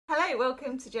Hi,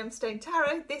 welcome to Gemstone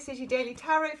Tarot. This is your daily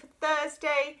tarot for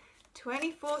Thursday,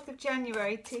 24th of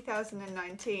January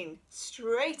 2019.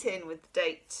 Straight in with the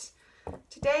dates.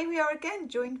 Today we are again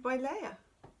joined by Leah.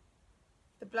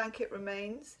 The blanket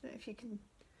remains. I don't know if you can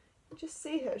just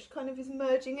see her. She kind of is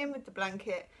merging in with the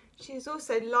blanket. She is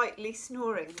also lightly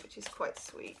snoring, which is quite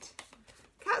sweet.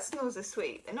 Cat snores are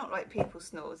sweet. They're not like people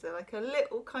snores. They're like a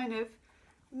little kind of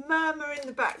murmur in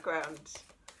the background.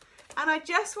 And I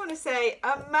just want to say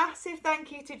a massive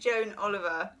thank you to Joan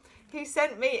Oliver, who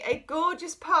sent me a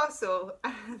gorgeous parcel,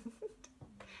 and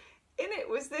in it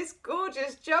was this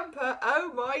gorgeous jumper.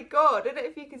 Oh my God, I don't know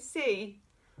if you can see.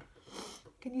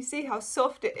 Can you see how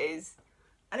soft it is?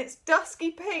 And it's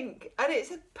dusky pink and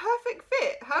it's a perfect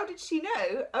fit. How did she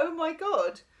know? Oh my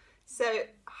God. So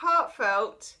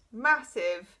heartfelt,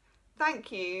 massive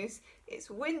thank yous. It's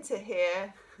winter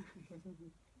here.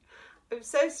 I'm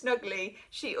so snuggly.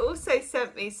 She also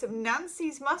sent me some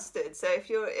Nancy's mustard. So if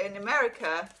you're in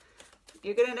America,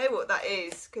 you're going to know what that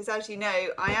is, because as you know,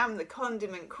 I am the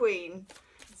condiment queen.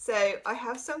 So I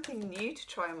have something new to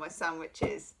try on my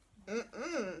sandwiches.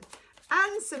 And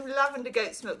some lavender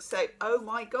goat's milk soap. Oh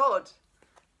my God.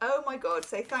 Oh my God.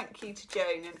 So thank you to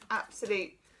Joan, and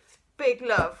absolute big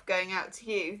love going out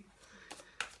to you.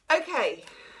 Okay.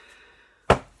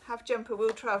 Have jumper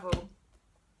will travel.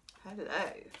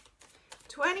 Hello.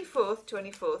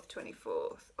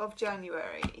 24th of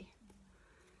January.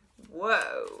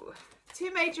 Whoa.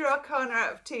 2 major arcana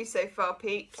out of 2 so far,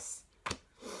 peeps.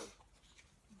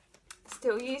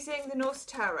 Still using the Norse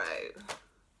Tarot.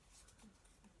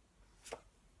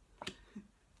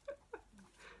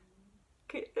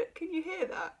 Can you hear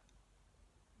that?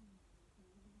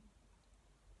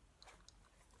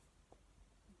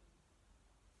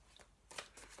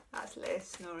 That's Leah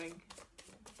snoring.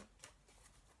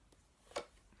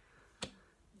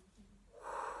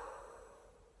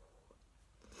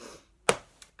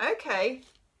 Okay,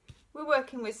 we're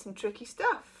working with some tricky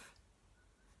stuff.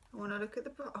 I want to look at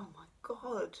the... Oh my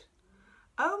God.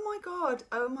 Oh my God.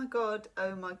 Oh my God.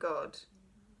 Oh my God.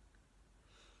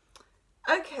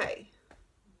 Okay.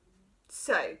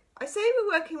 So, I say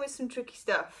we're working with some tricky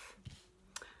stuff.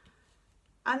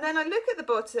 And then I look at the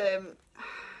bottom,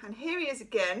 and here he is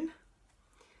again.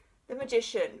 The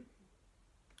Magician.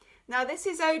 Now this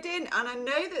is Odin, and I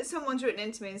know that someone's written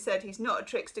into me and said he's not a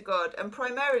trickster god, and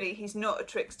primarily he's not a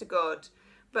trickster god,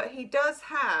 but he does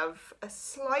have a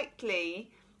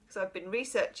slightly, because I've been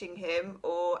researching him,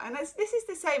 and this is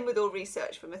the same with all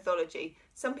research for mythology.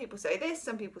 Some people say this,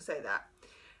 some people say that.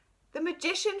 The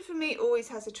Magician for me always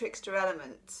has a trickster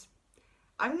element.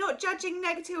 I'm not judging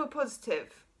negative or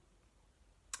positive.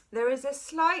 There is a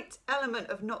slight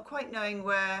element of not quite knowing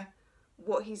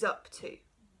what he's up to,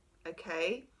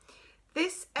 okay?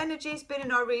 This energy's been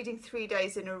in our reading 3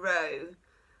 days in a row.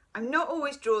 I'm not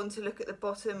always drawn to look at the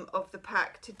bottom of the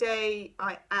pack. Today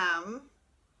I am.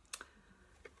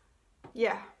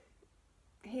 Yeah,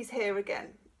 he's here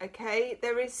again, okay?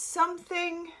 There is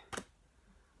something...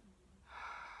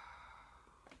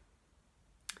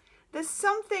 There's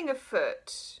something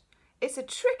afoot. It's a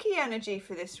tricky energy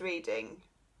for this reading.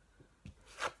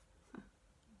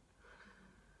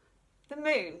 The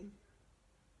moon.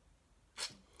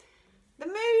 The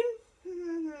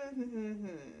moon,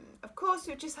 of course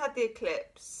we've just had the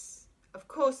eclipse. Of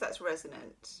course that's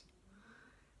resonant.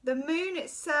 The moon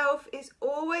itself is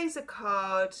always a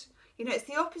card, you know, it's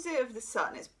the opposite of the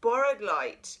sun. It's borrowed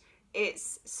light.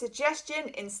 It's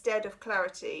suggestion instead of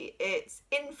clarity. It's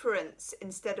inference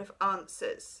instead of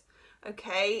answers.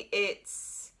 Okay,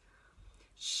 it's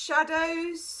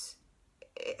shadows.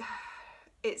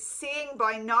 It's seeing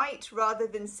by night rather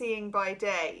than seeing by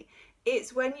day.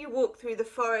 It's when you walk through the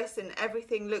forest and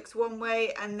everything looks one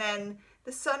way and then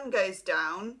the sun goes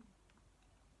down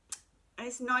and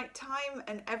it's night time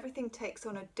and everything takes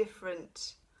on a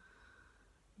different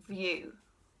view.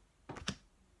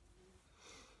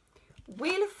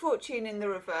 Wheel of Fortune in the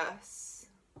reverse.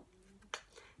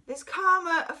 There's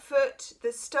karma afoot.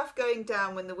 There's stuff going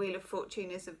down when the Wheel of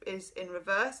Fortune is in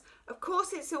reverse. Of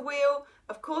course it's a wheel.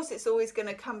 Of course it's always going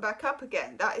to come back up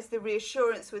again. That is the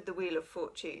reassurance with the Wheel of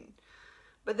Fortune.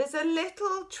 But there's a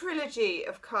little trilogy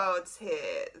of cards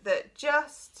here that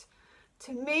just,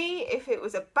 to me, if it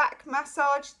was a back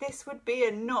massage, this would be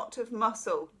a knot of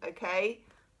muscle, okay?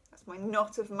 That's my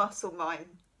knot of muscle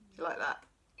mime. You like that?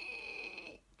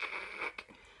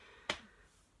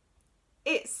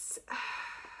 It's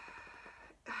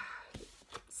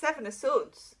 7 of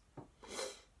Swords.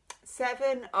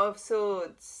 7 of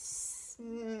Swords.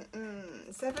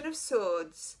 7 of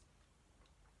Swords.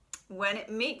 When it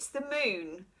meets the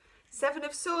moon. 7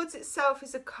 of Swords itself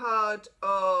is a card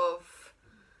of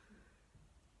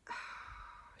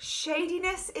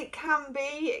shadiness, it can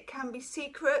be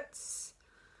secrets.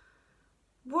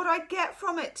 What I get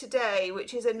from it today,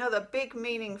 which is another big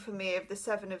meaning for me of the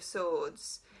Seven of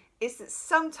Swords, is that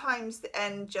sometimes the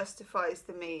end justifies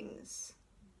the means.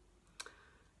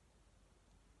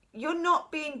 You're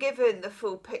not being given the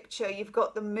full picture. You've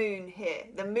got the moon here.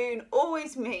 The moon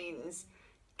always means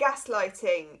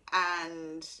gaslighting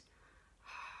and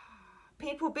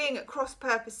people being at cross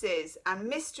purposes and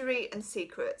mystery and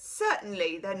secrets.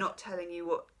 Certainly they're not telling you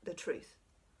what the truth.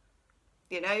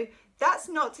 You know, that's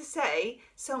not to say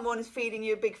someone is feeding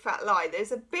you a big fat lie.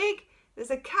 There's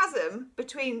a chasm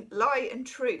between lie and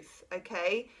truth,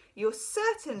 okay? You're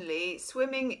certainly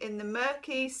swimming in the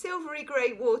murky, silvery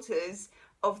grey waters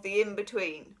of the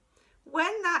in-between.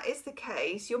 When that is the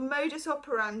case, your modus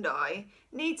operandi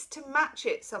needs to match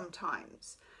it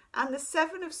sometimes. And the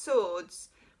Seven of Swords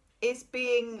is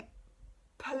being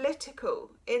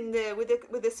political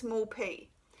with a small p.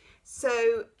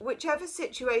 So whichever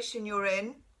situation you're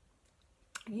in,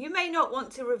 you may not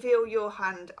want to reveal your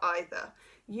hand either.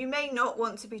 You may not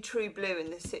want to be true blue in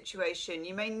this situation.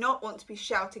 You may not want to be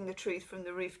shouting the truth from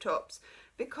the rooftops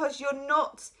because you're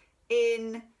not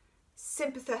in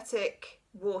sympathetic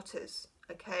waters,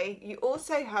 okay? You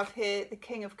also have here the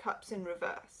King of Cups in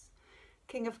reverse.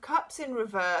 King of Cups in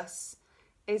reverse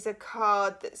is a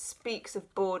card that speaks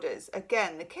of borders.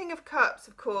 Again, the King of Cups,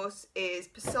 of course, is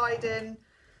Poseidon,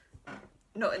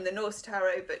 not in the Norse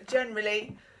tarot, but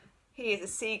generally, he is a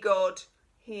sea god.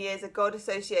 He is a god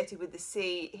associated with the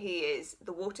sea. He is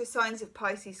the water signs of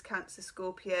Pisces, Cancer,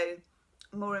 Scorpio.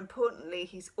 More importantly,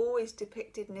 he's always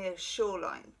depicted near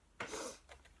shoreline.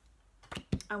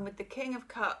 And with the King of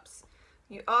Cups,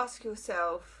 you ask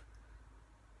yourself,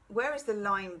 where is the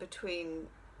line between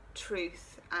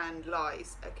truth and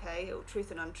lies, okay? Or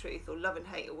truth and untruth, or love and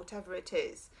hate, or whatever it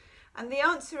is. And the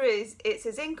answer is, it's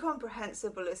as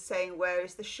incomprehensible as saying, where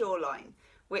is the shoreline?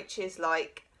 Which is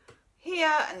like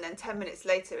here, and then 10 minutes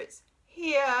later it's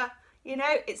here. You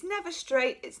know, it's never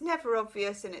straight, it's never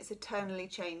obvious, and it's eternally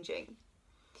changing.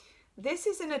 This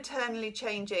is an eternally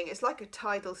changing, it's like a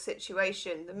tidal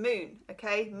situation. The moon,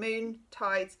 okay? Moon,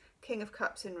 tides, King of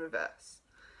Cups in reverse.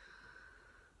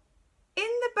 In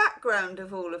the background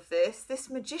of all of this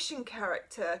magician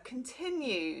character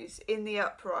continues in the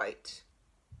upright.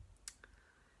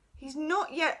 He's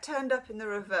not yet turned up in the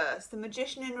reverse. The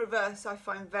magician in reverse I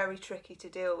find very tricky to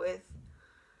deal with.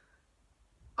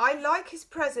 I like his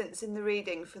presence in the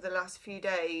reading for the last few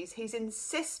days. He's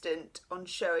insistent on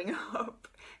showing up.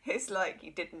 It's like,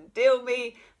 you didn't deal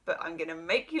me, but I'm going to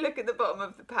make you look at the bottom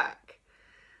of the pack.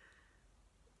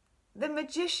 The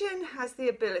magician has the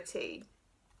ability,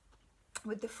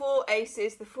 with the four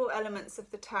aces, the four elements of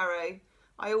the tarot,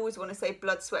 I always want to say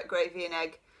blood, sweat, gravy and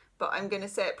egg, but I'm going to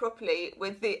say it properly,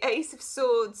 with the Ace of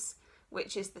Swords,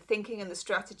 which is the thinking and the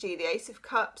strategy, the Ace of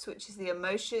Cups, which is the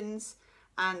emotions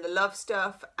and the love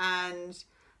stuff, and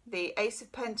the Ace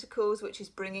of Pentacles, which is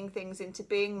bringing things into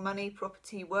being, money,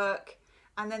 property, work,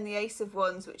 and then the Ace of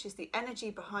Wands, which is the energy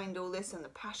behind all this and the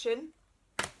passion.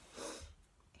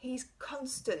 He's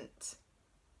constant.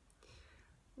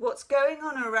 What's going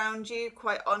on around you,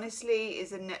 quite honestly,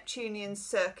 is a Neptunian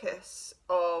circus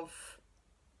of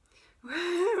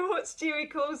what Stewie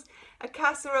calls a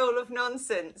casserole of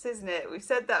nonsense, isn't it? We've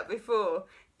said that before.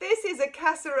 This is a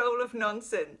casserole of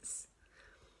nonsense.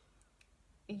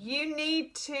 You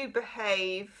need to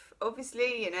behave.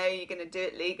 Obviously, you know, you're going to do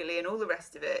it legally and all the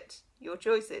rest of it. Your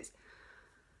choices.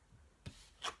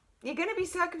 You're going to be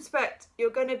circumspect. You're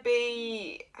going to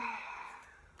be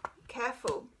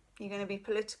careful. You're going to be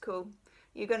political.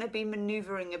 You're going to be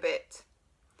manoeuvring a bit.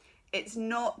 It's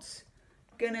not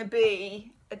going to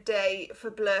be a day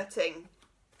for blurting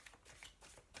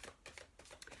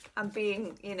and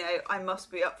being, you know, I must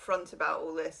be upfront about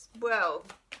all this. Well,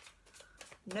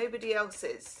 nobody else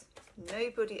is.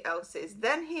 Nobody else is.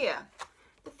 Then here,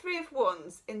 the Three of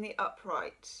Wands in the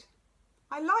upright.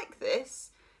 I like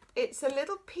this. It's a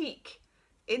little peek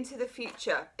into the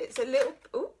future. It's a little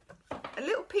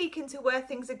peek into where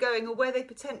things are going or where they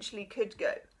potentially could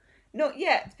go. Not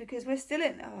yet, because we're still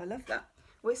in, oh, I love that.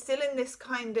 We're still in this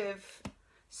kind of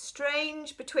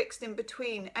strange betwixt and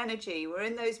between energy. We're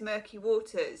in those murky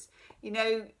waters. You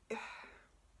know,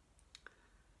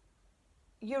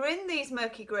 you're in these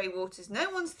murky grey waters. No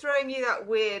one's throwing you that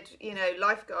weird, you know,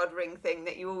 lifeguard ring thing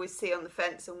that you always see on the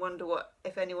fence and wonder what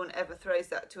if anyone ever throws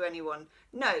that to anyone.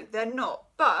 No, they're not.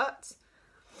 But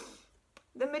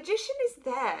the magician is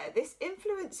there. This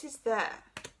influence is there.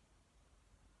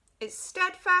 It's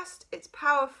steadfast, it's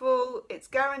powerful, it's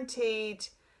guaranteed,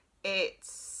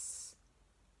 it's,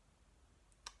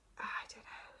 I don't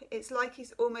know, it's like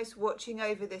he's almost watching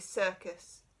over this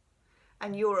circus.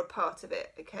 and you're a part of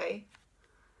it, okay?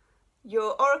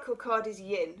 Your oracle card is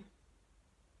yin.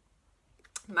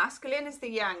 Masculine is the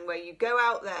yang, where you go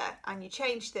out there and you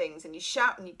change things and you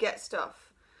shout and you get stuff.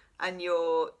 And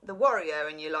you're the warrior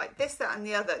and you're like this, that and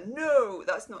the other. No,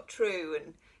 that's not true.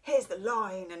 And here's the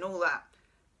line and all that.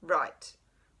 Right,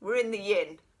 we're in the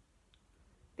yin.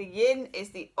 The yin is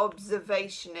the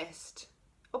observationist.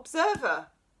 Observer.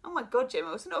 Oh my God, Jim,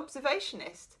 I was an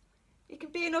observationist. You can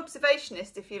be an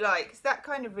observationist if you like. It's that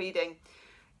kind of reading.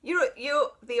 You're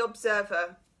the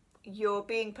observer. You're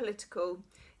being political.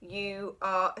 You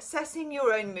are assessing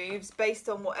your own moves based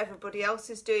on what everybody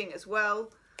else is doing as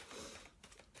well.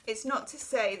 It's not to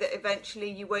say that eventually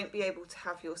you won't be able to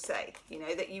have your say, you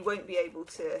know, that you won't be able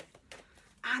to,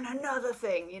 and another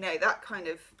thing, you know, that kind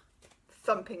of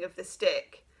thumping of the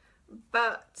stick.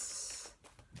 But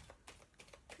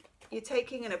you're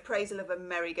taking an appraisal of a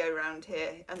merry-go-round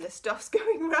here, and the stuff's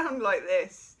going round like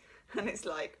this. And it's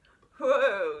like,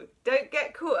 whoa, don't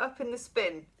get caught up in the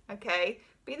spin, okay?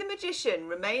 Be the magician,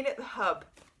 remain at the hub.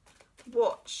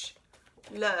 Watch,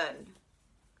 learn,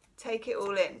 take it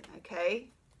all in, okay?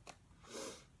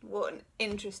 What an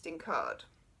interesting card.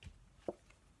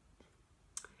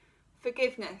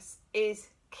 Forgiveness is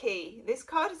key. This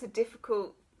card is a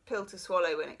difficult pill to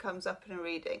swallow when it comes up in a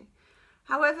reading.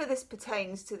 However this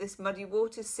pertains to this muddy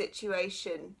waters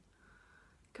situation,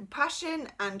 compassion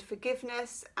and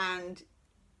forgiveness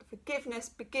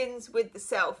begins with the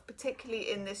self,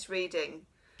 particularly in this reading,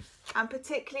 and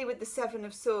particularly with the Seven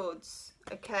of Swords,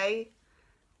 okay?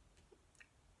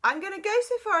 I'm going to go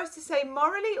so far as to say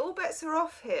morally all bets are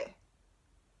off here.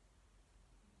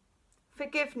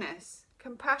 Forgiveness,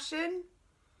 compassion,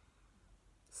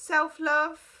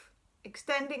 self-love,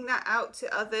 extending that out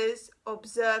to others,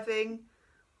 observing,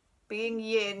 being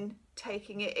yin,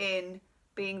 taking it in,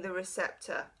 being the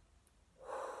receptor.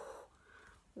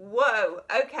 Whoa,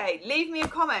 okay, leave me a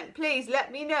comment. Please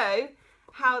let me know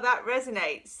how that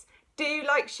resonates. Do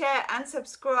like, share and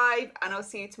subscribe, and I'll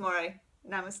see you tomorrow.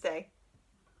 Namaste.